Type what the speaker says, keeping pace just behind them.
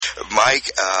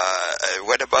Mike,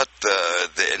 what about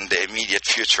in the immediate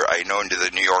future? I know the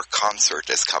New York concert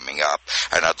is coming up,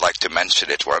 and I'd like to mention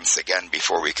it once again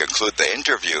before we conclude the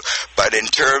interview. But in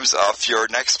terms of your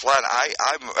next plan,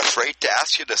 I'm afraid to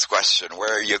ask you this question.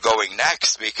 Where are you going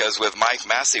next? Because with Mike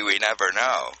Massy, we never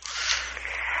know.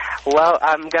 Well,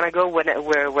 I'm going to go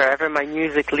wherever my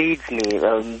music leads me.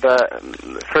 But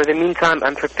for the meantime,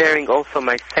 I'm preparing also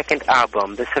my second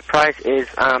album. The surprise is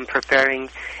I'm preparing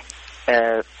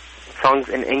songs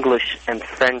in English and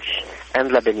French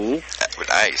and Lebanese.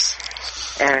 Nice.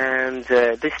 And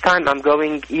this time I'm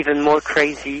going even more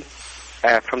crazy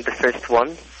from the first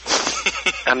one.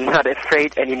 I'm not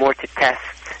afraid anymore to test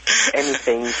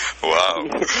anything. Wow.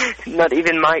 Not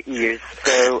even my ears.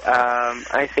 So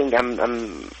I think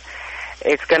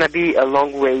it's gonna be a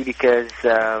long way because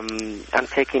I'm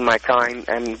taking my time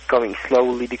and going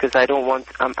slowly because I don't want.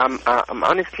 I'm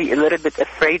honestly a little bit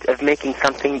afraid of making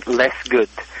something less good.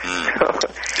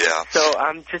 Yeah. So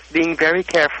I'm just being very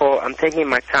careful. I'm taking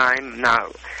my time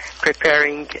now,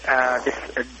 preparing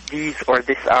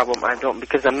this album.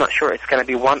 Because I'm not sure it's gonna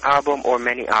be one album or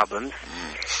many albums.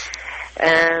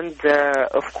 And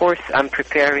of course, I'm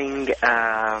preparing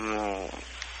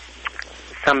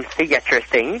some theater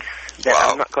things that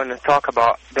I'm not going to talk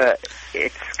about, but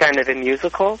it's kind of a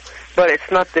musical. But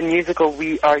it's not the musical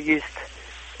we are used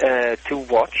to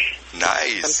watch.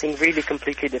 Nice. Something really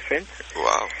completely different.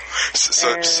 Wow.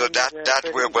 So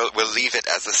that we'll leave it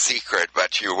as a secret,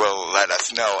 but you will let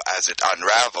us know as it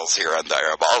unravels here on the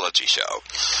Arabology Show.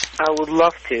 I would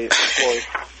love to, of course.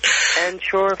 And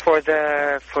sure, for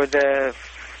the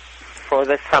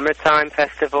summertime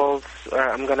festivals,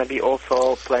 I'm going to be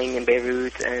also playing in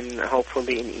Beirut and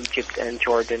hopefully in Egypt and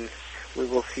Jordan. We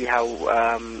will see how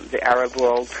the Arab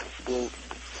world will.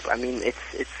 I mean,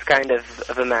 it's kind of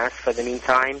a mess for the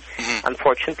meantime,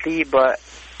 unfortunately, but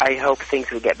I hope things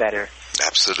will get better.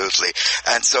 Absolutely.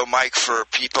 And so, Mike, for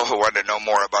people who want to know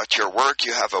more about your work,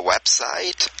 you have a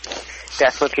website?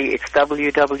 Definitely. It's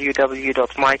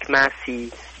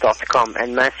www.mikemassy.com,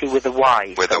 and Massy with a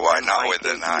Y. With a Y, not with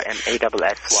an I.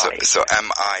 M-A-S-S-Y. So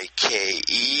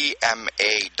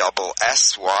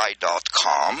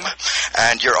MikeMassy.com.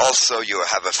 And you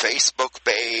have a Facebook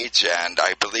page, and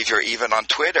I believe you're even on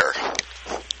Twitter.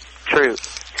 True.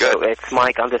 Good. So it's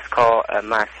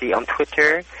Mike_Massy on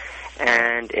Twitter.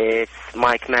 And it's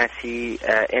Mike Massy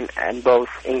in both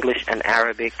English and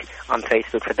Arabic on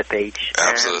Facebook for the page.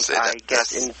 Absolutely. And I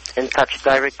get in touch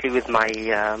directly with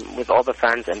with all the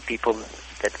fans and people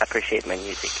that appreciate my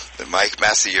music. Mike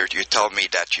Massy, you told me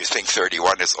that you think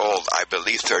 31 is old. I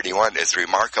believe 31 is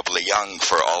remarkably young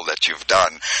for all that you've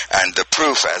done. And the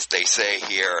proof, as they say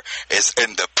here, is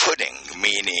in the pudding,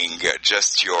 meaning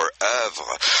just your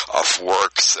oeuvre of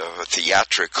works,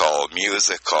 theatrical,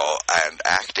 musical, and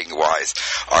acting-wise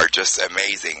are just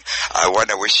amazing. I want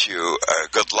to wish you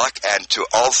good luck and to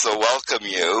also welcome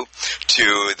you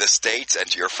to the States and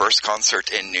to your first concert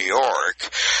in New York.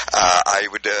 I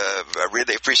would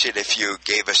really appreciate if you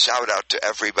gave a shout-out to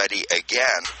everybody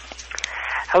again.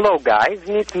 Hello, guys.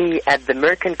 Meet me at the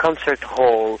Merkin Concert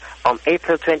Hall on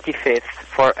April 25th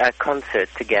for a concert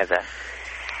together.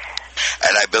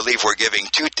 And I believe we're giving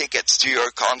 2 tickets to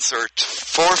your concert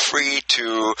for free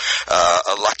to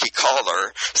a lucky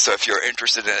caller. So if you're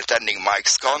interested in attending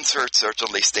Mike's concert,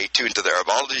 certainly stay tuned to the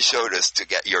Arabology Show just to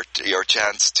get your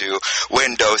chance to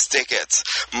win those tickets.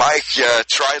 Mike,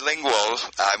 trilingual,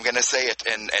 I'm going to say it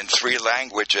in 3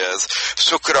 languages.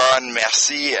 Shukran,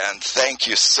 merci, and thank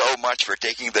you so much for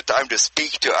taking the time to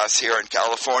speak to us here in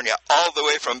California, all the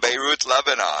way from Beirut,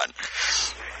 Lebanon.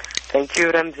 Thank you,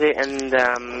 Ramzi, and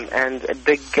a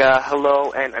big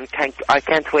hello, and I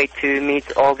can't wait to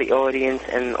meet all the audience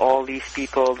and all these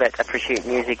people that appreciate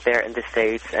music there in the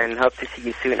States, and hope to see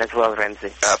you soon as well,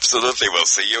 Ramzi. Absolutely. We'll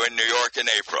see you in New York in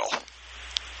April.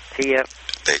 See ya.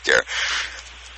 Take care.